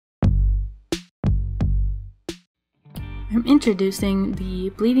I'm introducing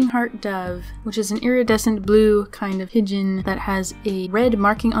the Bleeding Heart Dove, which is an iridescent blue kind of pigeon that has a red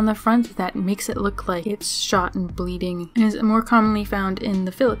marking on the front that makes it look like it's shot and bleeding, and is more commonly found in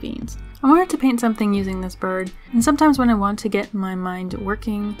the Philippines. I wanted to paint something using this bird, and sometimes when I want to get my mind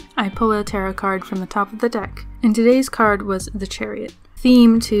working, I pull a tarot card from the top of the deck, and today's card was the Chariot.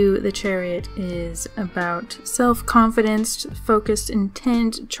 Theme to the Chariot is about self-confidence, focused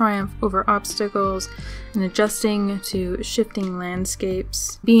intent, triumph over obstacles, and adjusting to shifting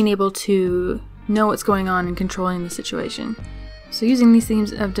landscapes, being able to know what's going on and controlling the situation. So using these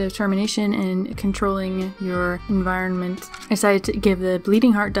themes of determination and controlling your environment, I decided to give the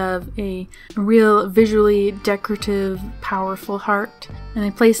Bleeding Heart Dove a real visually decorative, powerful heart, and I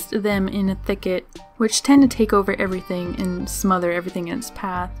placed them in a thicket, which tend to take over everything and smother everything in its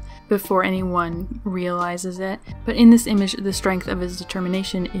path before anyone realizes it. But in this image, the strength of his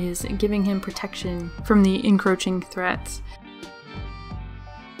determination is giving him protection from the encroaching threats.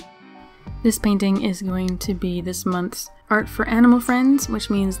 This painting is going to be this month's Art for Animal Friends, which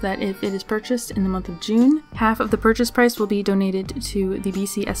means that if it is purchased in the month of June, half of the purchase price will be donated to the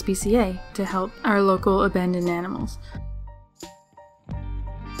BC SPCA to help our local abandoned animals.